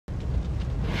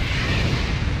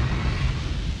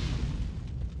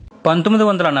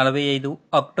1945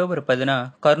 October 10న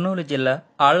Kurnool జిల్లా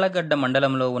ఆళ్లగడ్డ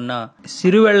మండలంలో ఉన్న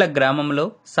సిరువెళ్ల గ్రామంలో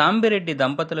సాంబిరెడ్డి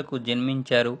దంపతులకు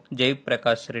జన్మించారు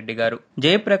జయప్రకాష్ రెడ్డి గారు.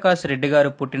 జయప్రకాష్ రెడ్డి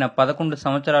గారు పుట్టిన 11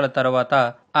 సంవత్సరాల తర్వాత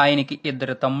ఆయనకి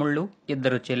 2 తమ్ముళ్లు,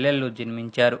 2 చెల్లెళ్లు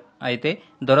జన్మించారు. అయితే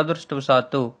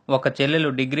దురదృష్టవశాత్తు ఒక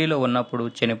చెల్లెలు డిగ్రీలో ఉన్నప్పుడు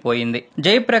చనిపోయింది.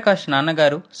 జయప్రకాష్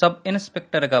నాన్నగారు సబ్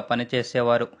ఇన్స్పెక్టర్ గా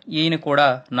పనిచేసేవారు. ఈయన కూడా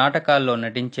నాటకాల్లో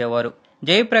నటించేవారు.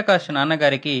 జయప్రకాష్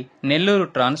నాన్నగారికి నెల్లూరు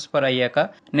ట్రాన్స్ఫర్ అయ్యాక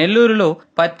నెల్లూరులో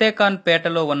పత్తేకాన్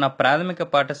పేటలో ఉన్న ప్రాథమిక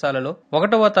పాఠశాలలో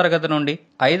 1వ తరగతి నుండి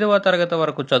 5వ తరగతి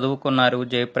వరకు చదువుకున్నారు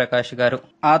జయప్రకాష్ గారు.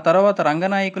 ఆ తర్వాత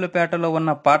రంగనాయకులపేటలో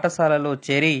ఉన్న పాఠశాలలో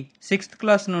చేరి 6th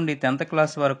క్లాస్ నుండి 10th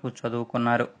క్లాస్ వరకు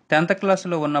చదువుకున్నారు. 10th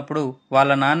క్లాసులో ఉన్నప్పుడు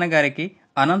వాళ్ళ నాన్నగారికి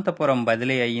అనంతపురం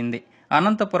బదిలీ అయ్యింది.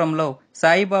 అనంతపురంలో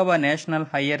సాయిబాబా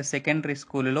నేషనల్ హయ్యర్ సెకండరీ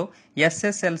స్కూలులో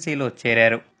SSLCలో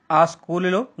చేరారు. ఆ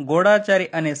స్కూలులో గూఢాచారి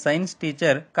అనే సైన్స్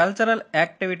టీచర్ కల్చరల్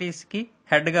యాక్టివిటీస్ కి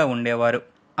హెడ్ గా ఉండేవారు.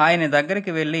 ఆయన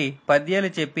దగ్గరికి వెళ్లి పద్యాలు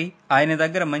చెప్పి ఆయన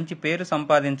దగ్గర మంచి పేరు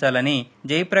సంపాదించాలని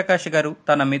జయప్రకాష్ గారు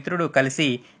తన మిత్రుడు కలిసి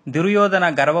దుర్యోధన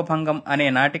గర్వభంగం అనే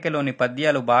నాటికలోని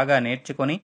పద్యాలు బాగా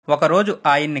నేర్చుకుని ఒకరోజు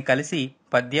ఆయన్ని కలిసి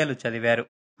పద్యాలు చదివారు.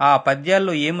 ఆ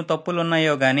పద్యాల్లో ఏమి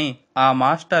తప్పులున్నాయో గాని ఆ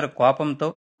మాస్టర్ కోపంతో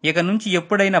ఇక నుంచి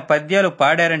ఎప్పుడైనా పద్యాలు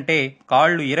పాడారంటే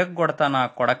కాళ్లు ఇరగ్గొడతానా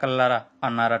కొడకల్లారా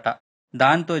అన్నారట.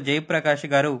 దాంతో జయప్రకాష్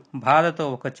గారు బాధతో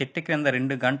ఒక చెట్టు క్రింద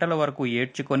 2 గంటల వరకు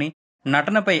ఏడ్చుకొని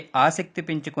నటనపై ఆసక్తి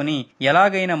పెంచుకొని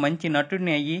ఎలాగైనా మంచి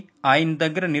నటుడిని అయ్యి ఆయన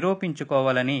దగ్గర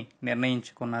నిరూపించుకోవాలని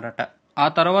నిర్ణయించుకున్నారట. ఆ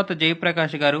తర్వాత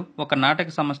జయప్రకాష్ గారు ఒక నాటక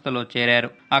సంస్థలో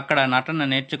చేరారు. అక్కడ నటన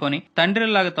నేర్చుకొని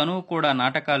తండ్రిలాగా తనువు కూడా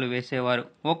నాటకాలు వేసేవారు.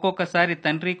 ఒక్కొక్కసారి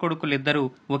తండ్రి కొడుకులిద్దరూ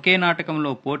ఒకే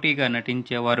నాటకంలో పోటీగా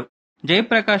నటించేవారు.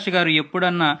 జయప్రకాష్ గారు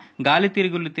ఎప్పుడన్నా గాలి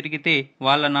తిరుగులు తిరిగితే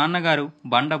వాళ్ళ నాన్నగారు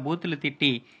బండబూతులు తిట్టి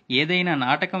ఏదైనా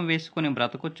నాటకం వేసుకుని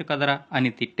బ్రతకొచ్చు కదరా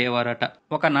అని తిట్టేవారట.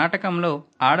 ఒక నాటకంలో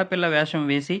ఆడపిల్ల వేషం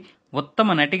వేసి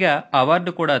ఉత్తమ నటిగా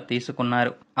అవార్డు కూడా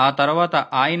తీసుకున్నారు. ఆ తర్వాత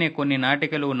ఆయనే కొన్ని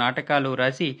నాటకాలు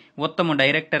రాసి ఉత్తమ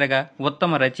డైరెక్టర్గా,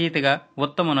 ఉత్తమ రచయితగా,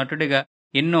 ఉత్తమ నటుడిగా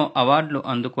ఎన్నో అవార్డులు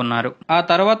అందుకున్నారు. ఆ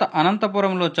తర్వాత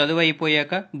అనంతపురంలో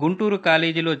చదువైపోయాక గుంటూరు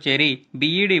కాలేజీలో చేరి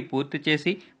BEd పూర్తి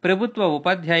చేసి ప్రభుత్వ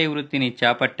ఉపాధ్యాయ వృత్తిని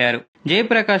చేపట్టారు.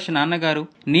 జయప్రకాష్ నాన్నగారు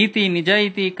నీతి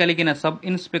నిజాయితీ కలిగిన సబ్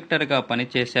ఇన్స్పెక్టర్ గా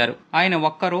పనిచేశారు. ఆయన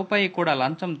 ₹1 కూడా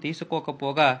లంచం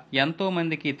తీసుకోకపోగా ఎంతో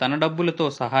మందికి తన డబ్బులతో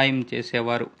సహాయం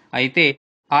చేసేవారు. అయితే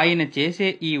ఆయన చేసే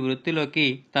ఈ వృత్తిలోకి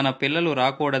తన పిల్లలు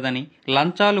రాకూడదని,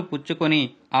 లంచాలు పుచ్చుకొని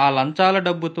ఆ లంచాల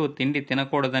డబ్బుతో తిండి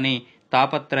తినకూడదని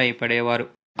తాపత్రయపడేవారు.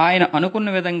 ఆయన అనుకున్న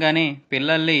విధంగానే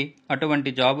పిల్లల్ని అటువంటి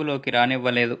జాబులోకి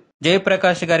రానివ్వలేదు.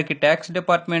 జయప్రకాష్ గారికి ట్యాక్స్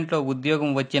డిపార్ట్మెంట్లో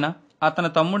ఉద్యోగం వచ్చినా, అతని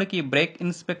తమ్ముడికి బ్రేక్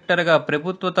ఇన్స్పెక్టర్ గా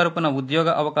ప్రభుత్వ తరపున ఉద్యోగ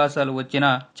అవకాశాలు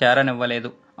వచ్చినా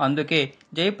చేరనివ్వలేదు. అందుకే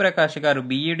జయప్రకాష్ గారు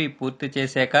BEd పూర్తి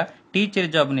చేశాక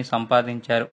టీచర్ జాబ్ ని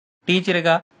సంపాదించారు. టీచర్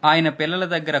గా ఆయన పిల్లల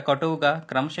దగ్గర కటువుగా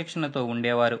క్రమశిక్షణతో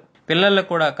ఉండేవారు. పిల్లలు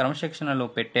కూడా క్రమశిక్షణలో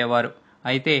పెట్టేవారు.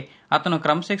 అయితే అతను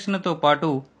క్రమశిక్షణతో పాటు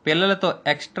పిల్లలతో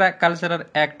ఎక్స్ట్రా కల్చరల్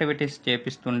యాక్టివిటీస్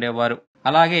చేపిస్తుండేవారు.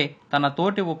 అలాగే తన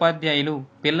తోటి ఉపాధ్యాయులు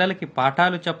పిల్లలకి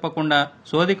పాఠాలు చెప్పకుండా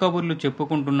సోది కబుర్లు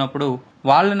చెప్పుకుంటున్నప్పుడు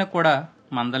వాళ్ళని కూడా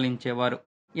మందలించేవారు.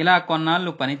 ఇలా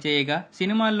కొన్నాళ్లు పనిచేయగా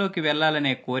సినిమాల్లోకి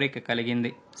వెళ్లాలనే కోరిక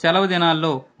కలిగింది. సెలవు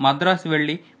దినాల్లో మద్రాసు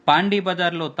వెళ్లి పాండీ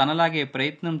బజార్లో తనలాగే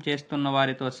ప్రయత్నం చేస్తున్న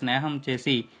వారితో స్నేహం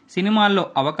చేసి సినిమాల్లో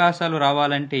అవకాశాలు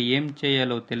రావాలంటే ఏం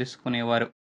చేయాలో తెలుసుకునేవారు.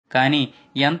 కానీ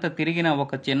ఎంత తిరిగినా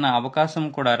ఒక చిన్న అవకాశం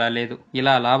కూడా రాలేదు.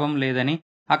 ఇలా లాభం లేదని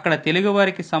అక్కడ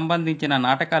తెలుగువారికి సంబంధించిన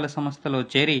నాటకాల సంస్థలో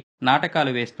చేరి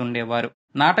నాటకాలు వేస్తుండేవారు.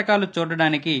 నాటకాలు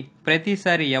చూడడానికి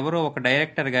ప్రతిసారి ఎవరో ఒక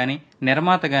డైరెక్టర్ గాని,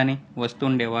 నిర్మాత గాని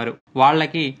వస్తుండేవారు.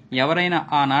 వాళ్ళకి ఎవరైనా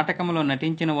ఆ నాటకంలో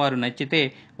నటించిన వారు నచ్చితే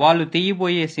వాళ్ళు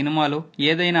తీయబోయే సినిమాలో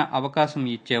ఏదైనా అవకాశం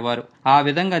ఇచ్చేవారు. ఆ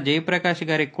విధంగా జయప్రకాష్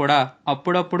గారికి కూడా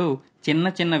అప్పుడప్పుడు చిన్న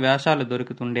చిన్న వేషాలు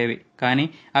దొరుకుతుండేవి. కానీ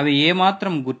అవి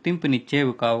ఏమాత్రం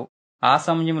గుర్తింపునిచ్చేవి కావు. ఆ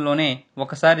సమయంలోనే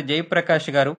ఒకసారి జయప్రకాష్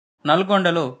గారు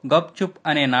నల్గొండలో గప్ చుప్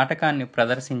అనే నాటకాన్ని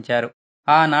ప్రదర్శించారు.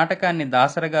 ఆ నాటకాన్ని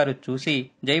దాసరి గారు చూసి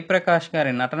జయప్రకాష్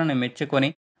గారి నటనను మెచ్చుకొని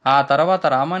ఆ తర్వాత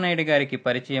రామానాయుడు గారికి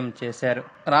పరిచయం చేశారు.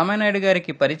 రామానాయుడు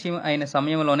గారికి పరిచయం అయిన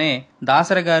సమయంలోనే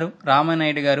దాసరి గారు,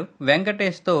 రామానాయుడు గారు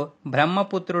వెంకటేష్తో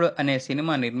బ్రహ్మపుత్రుడు అనే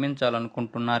సినిమా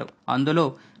నిర్మించాలనుకుంటున్నారు. అందులో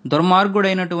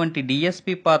దుర్మార్గుడైనటువంటి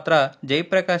DSP పాత్ర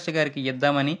జయప్రకాష్ గారికి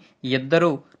ఇద్దామని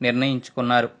ఇద్దరూ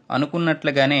నిర్ణయించుకున్నారు.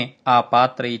 అనుకున్నట్లుగానే ఆ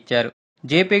పాత్ర ఇచ్చారు.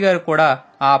 JP గారు కూడా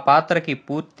ఆ పాత్రకి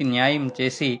పూర్తి న్యాయం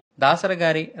చేసి దాసరి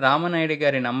గారి, రామానాయుడు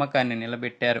గారి నమ్మకాన్ని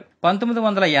నిలబెట్టారు.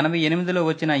 1988లో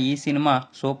వచ్చిన ఈ సినిమా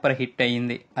సూపర్ హిట్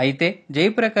అయింది. అయితే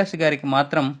జయప్రకాష్ గారికి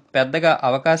మాత్రం పెద్దగా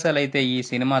అవకాశాలైతే ఈ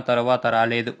సినిమా తర్వాత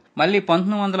రాలేదు. మళ్ళీ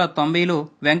 1990లో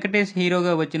వెంకటేష్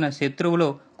హీరోగా వచ్చిన శత్రువులో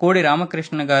కోడి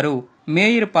రామకృష్ణ గారు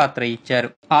మేయర్ పాత్ర ఇచ్చారు.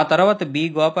 ఆ తర్వాత బి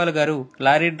గోపాల్ గారు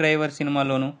లారీ డ్రైవర్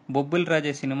సినిమాలోను, బొబ్బిల్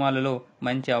రాజే సినిమాలలో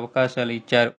మంచి అవకాశాలు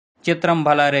ఇచ్చారు. చిత్రం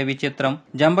భలారే విచిత్రం,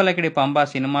 జంబలకిడి పంబ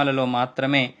సినిమాలలో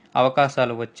మాత్రమే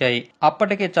అవకాశాలు వచ్చాయి.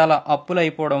 అప్పటికే చాలా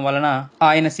అప్పులైపోవడం వలన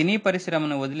ఆయన సినీ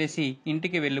పరిశ్రమను వదిలేసి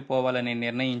ఇంటికి వెళ్లిపోవాలని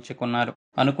నిర్ణయించుకున్నారు.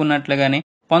 అనుకున్నట్లుగానే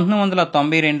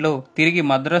 1992లో తిరిగి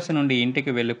మద్రాసు నుండి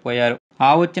ఇంటికి వెళ్లిపోయారు.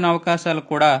 ఆ వచ్చిన అవకాశాలు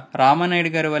కూడా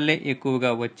రామానాయుడు గారి వల్లే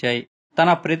ఎక్కువగా వచ్చాయి. తన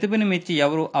ప్రతిభను మెచ్చి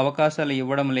ఎవరూ అవకాశాలు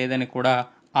ఇవ్వడం లేదని కూడా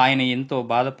ఆయన ఎంతో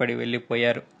బాధపడి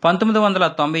వెళ్లిపోయారు.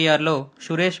 1996లో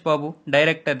సురేష్ బాబు,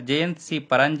 డైరెక్టర్ జయంత్ సి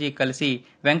పరాంజీ కలిసి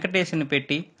వెంకటేష్ని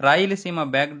పెట్టి రాయలసీమ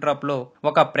బ్యాక్ డ్రాప్ లో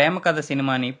ఒక ప్రేమ కథ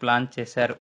సినిమాని ప్లాన్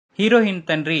చేశారు. హీరోయిన్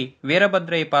తండ్రి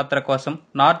వీరభద్రయ్య పాత్ర కోసం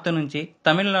నార్త్ నుంచి,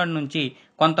 తమిళనాడు నుంచి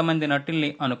కొంతమంది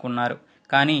నటుల్ని అనుకున్నారు.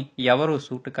 కానీ ఎవరూ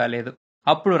సూటు కాలేదు.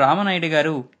 అప్పుడు రామనాయుడు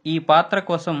గారు ఈ పాత్ర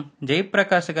కోసం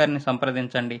జయప్రకాష్ గారిని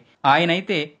సంప్రదించండి,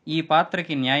 ఆయనైతే ఈ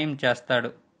పాత్రకి న్యాయం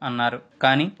చేస్తాడు అన్నారు.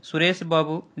 కానీ సురేష్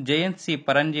బాబు, జయంత్ సి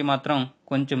పరంజీ మాత్రం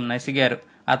కొంచెం నసిగారు,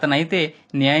 అతనైతే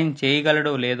న్యాయం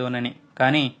చేయగలడో లేదోనని.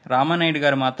 కానీ రామనాయుడు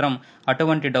గారు మాత్రం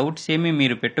అటువంటి డౌట్స్ ఏమీ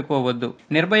మీరు పెట్టుకోవద్దు,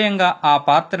 నిర్భయంగా ఆ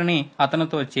పాత్రని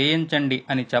అతనితో చేయించండి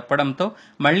అని చెప్పడంతో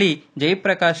మళ్లీ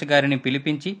జయప్రకాష్ గారిని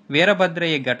పిలిపించి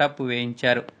వీరభద్రయ్య గెటప్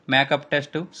వేయించారు. మేకప్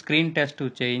టెస్ట్, స్క్రీన్ టెస్ట్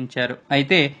చేయించారు.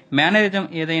 అయితే మేనరిజం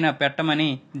ఏదైనా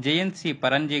పెట్టమని జయంత్ సి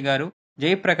పరంజీ గారు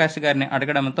జయప్రకాష్ గారిని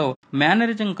అడగడంతో,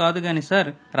 మేనరిజం కాదు గాని సార్,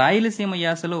 రాయలసీమ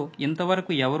యాసలో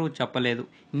ఇంతవరకు ఎవరూ చెప్పలేదు,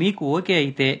 మీకు ఓకే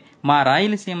అయితే మా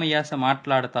రాయలసీమ యాస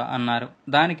మాట్లాడతా అన్నారు.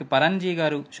 దానికి పరంజీ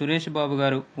గారు, సురేష్ బాబు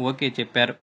గారు ఓకే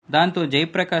చెప్పారు. దాంతో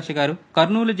జయప్రకాష్ గారు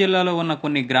కర్నూలు జిల్లాలో ఉన్న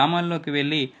కొన్ని గ్రామాల్లోకి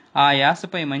వెళ్లి ఆ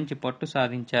యాసపై మంచి పట్టు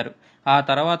సాధించారు. ఆ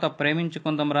తర్వాత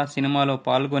ప్రేమించుకుందాంరా సినిమాలో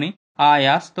పాల్గొని ఆ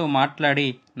యాసతో మాట్లాడి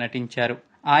నటించారు.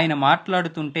 ఆయన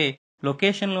మాట్లాడుతుంటే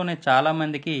లొకేషన్లోనే చాలా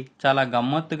మందికి చాలా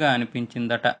గమ్మత్తుగా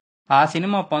అనిపించిందట. ఆ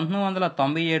సినిమా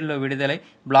 1997లో విడుదలై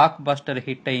బ్లాక్ బస్టర్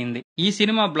హిట్ అయింది. ఈ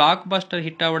సినిమా బ్లాక్ బస్టర్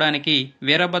హిట్ అవడానికి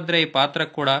వీరభద్రయ్య పాత్ర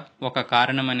కూడా ఒక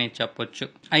కారణమనే చెప్పొచ్చు.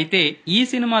 అయితే ఈ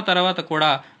సినిమా తర్వాత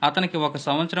కూడా అతనికి 1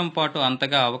 సంవత్సరం పాటు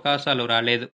అంతగా అవకాశాలు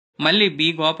రాలేదు. మళ్లీ బి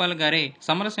గోపాల్ గారే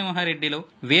సమరసింహారెడ్డిలో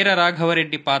వీర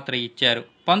రాఘవరెడ్డి పాత్ర ఇచ్చారు.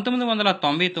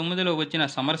 1999లో వచ్చిన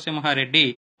Samarasimha Reddy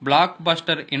block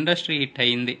buster industry hit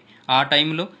అయింది. ఆ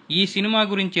టైంలో ఈ సినిమా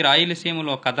గురించి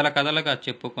రాయలసీమలో కథలుగా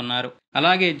చెప్పుకున్నారు.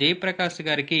 అలాగే జయప్రకాష్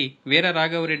గారికి వీర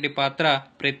రాఘవరెడ్డి పాత్ర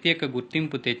ప్రత్యేక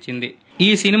గుర్తింపు తెచ్చింది. ఈ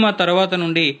సినిమా తర్వాత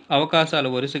నుండి అవకాశాలు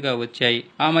వరుసగా వచ్చాయి.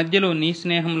 ఆ మధ్యలో నీ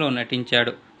స్నేహంలో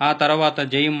నటించాడు. ఆ తర్వాత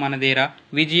జయం మనదేరా,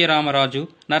 విజయరామరాజు,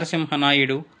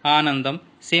 నరసింహనాయుడు, ఆనందం,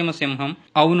 సీమసింహం,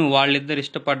 అవును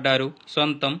వాళ్ళిద్దరిష్టపడ్డారు,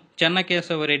 సొంతం,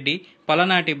 చెన్నకేశవరెడ్డి,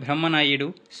 పలనాటి బ్రహ్మనాయుడు,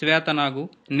 శ్వేతనాగు,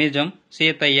 నిజం,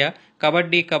 సీతయ్య,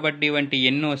 కబడ్డీ వంటి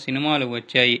ఎన్నో సినిమాలు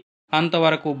వచ్చాయి.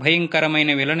 అంతవరకు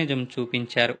భయంకరమైన విలనిజం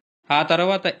చూపించారు. ఆ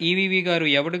తర్వాత ఈవీవి గారు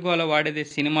ఎవడిగోల వాడిదే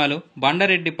సినిమాలో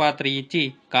బండారెడ్డి పాత్ర ఇచ్చి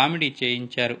కామెడీ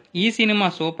చేయించారు. ఈ సినిమా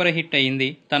సూపర్ హిట్ అయింది.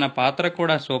 తన పాత్ర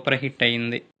కూడా సూపర్ హిట్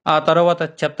అయింది. ఆ తర్వాత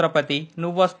ఛత్రపతి,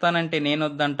 నువ్వొస్తానంటే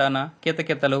నేనొద్దంటానా,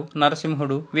 కితకితలు,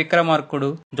 నరసింహుడు, విక్రమార్కుడు,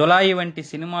 జులాయి వంటి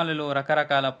సినిమాలలో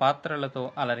రకరకాల పాత్రలతో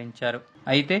అలరించారు.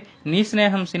 అయితే నీ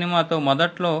స్నేహం సినిమాతో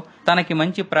మొదట్లో తనకి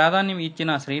మంచి ప్రాధాన్యం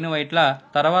ఇచ్చిన శ్రీనువైట్ల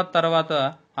తర్వాత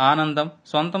ఆనందం,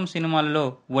 సొంతం సినిమాలలో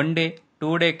 1 డే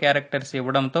 2 డే క్యారెక్టర్స్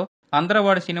ఇవ్వడంతో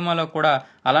ఆంధ్రవాడి సినిమాలో కూడా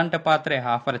అలాంటి పాత్రే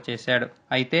ఆఫర్ చేశాడు.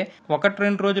 అయితే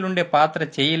 1-2 రోజులుండే పాత్ర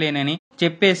చేయలేనని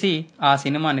చెప్పేసి ఆ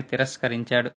సినిమాని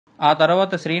తిరస్కరించాడు. ఆ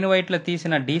తర్వాత శ్రీనువైట్ల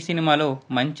తీసిన డి సినిమాలో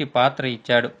మంచి పాత్ర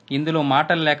ఇచ్చాడు. ఇందులో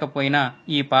మాటలు లేకపోయినా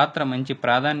ఈ పాత్ర మంచి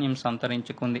ప్రాధాన్యం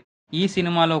సంతరించుకుంది. ఈ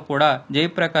సినిమాలో కూడా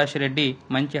జయప్రకాష్ రెడ్డి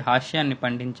మంచి హాస్యాన్ని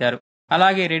పండించారు.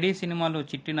 అలాగే రెడీ సినిమాలో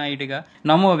చిట్టినాయుడిగా,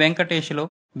 నమో వెంకటేష్లో,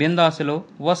 బిందాసులో,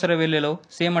 ఊసరవెల్లిలో,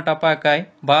 సీమ టపాకాయ్,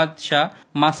 Badshah,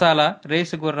 masala,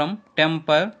 Race Gurram,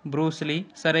 temper, Bruce Lee,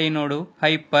 Sarainodu,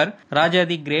 hyper, Raja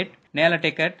the great, నేల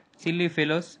టికెట్, సిల్లీ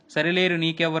ఫెలోస్, సరిలేరు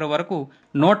నీకెవరు వరకు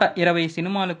 120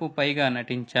 సినిమాలకు పైగా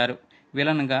నటించారు.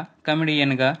 విలన్ గా,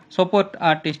 కమెడియన్ గా, సపోర్ట్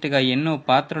ఆర్టిస్ట్ గా ఎన్నో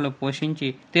పాత్రలు పోషించి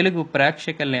తెలుగు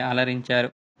ప్రేక్షకుల్ని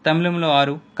అలరించారు. తమిళంలో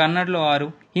 6, కన్నడలో 6,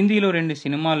 హిందీలో 2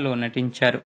 సినిమాల్లో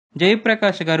నటించారు.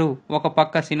 జయప్రకాష్ గారు ఒక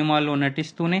పక్క సినిమాల్లో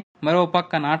నటిస్తూనే మరో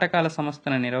పక్క నాటకాల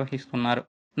సంస్థను నిర్వహిస్తున్నారు.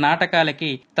 నాటకాలకి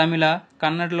తమిళ,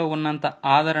 కన్నడలో ఉన్నంత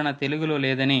ఆదరణ తెలుగులో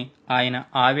లేదని ఆయన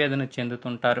ఆవేదన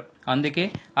చెందుతుంటారు. అందుకే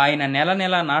ఆయన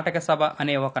నెల నాటక సభ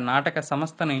అనే ఒక నాటక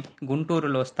సంస్థని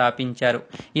గుంటూరులో స్థాపించారు.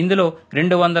 ఇందులో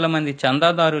 200 మంది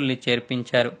చందాదారుల్ని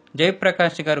చేర్పించారు.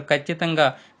 జయప్రకాష్ గారు ఖచ్చితంగా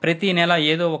ప్రతి నెల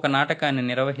ఏదో ఒక నాటకాన్ని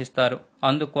నిర్వహిస్తారు.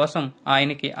 అందుకోసం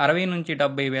ఆయనకి 60 నుంచి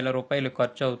 70 వేల రూపాయలు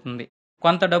ఖర్చు అవుతుంది.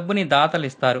 కొంత డబ్బుని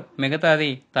దాతలిస్తారు, మిగతాది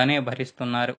తనే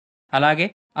భరిస్తున్నారు. అలాగే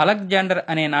అలెగ్జాండర్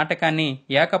అనే నాటకాన్ని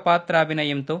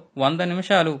ఏకపాత్రాభినయంతో 100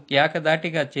 నిమిషాలు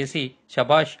ఏకధాటిగా చేసి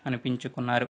శభాష్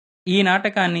అనిపించుకున్నారు. ఈ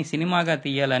నాటకాన్ని సినిమాగా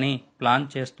తీయాలని ప్లాన్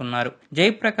చేస్తున్నారు.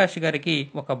 జయప్రకాష్ గారికి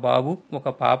ఒక బాబు, ఒక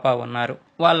పాప ఉన్నారు.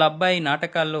 వాళ్ళ అబ్బాయి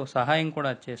నాటకాల్లో సహాయం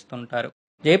కూడా చేస్తుంటారు.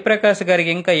 జయప్రకాష్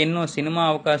గారికి ఇంకా ఎన్నో సినిమా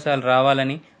అవకాశాలు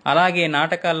రావాలని, అలాగే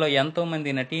నాటకాల్లో ఎంతో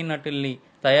మంది నటీనటుల్ని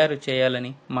తయారు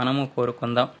చేయాలని మనము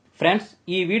కోరుకుందాం. ఫ్రెండ్స్,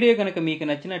 ఈ వీడియో కనుక మీకు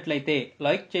నచ్చినట్లయితే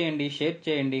లైక్ చేయండి, షేర్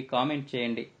చేయండి, కామెంట్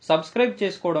చేయండి. సబ్స్క్రైబ్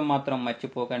చేసుకోవడం మాత్రం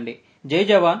మర్చిపోకండి. జై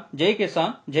జవాన్, జై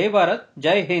కిసాన్, జై భారత్,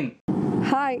 జై Hind.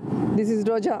 Hi, this is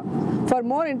Roja. For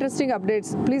more interesting updates,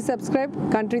 please subscribe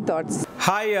Country Thoughts.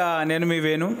 Hi నేను మీ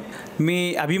వేణు. మీ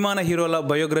అభిమాన హీరోల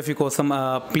బయోగ్రఫీ కోసం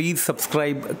please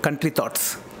subscribe country thoughts.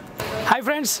 Hi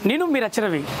friends, నేను మీ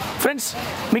రచరవి. ఫ్రెండ్స్,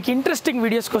 మీకు ఇంట్రెస్టింగ్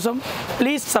వీడియోస్ కోసం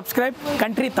please subscribe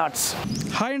country thoughts.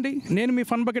 Hi అండి, నేను మీ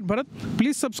fun bucket Bharat.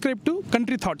 Please subscribe to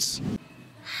country thoughts.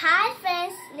 Hi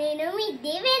friends, నేను మీ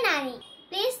దేవేనాని.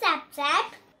 Please subscribe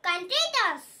country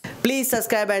thoughts. Please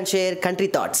subscribe and share country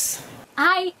thoughts.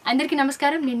 Hi అందరికీ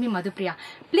నమస్కారం, నేను మీ Madhupriya.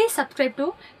 Please subscribe to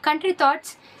country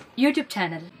thoughts YouTube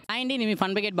channel. Hi అండి, నేను మీ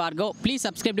fun bucket Bhargav. Please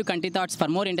subscribe to country thoughts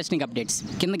for more interesting updates.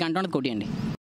 కింద గంట కొట్టియండి.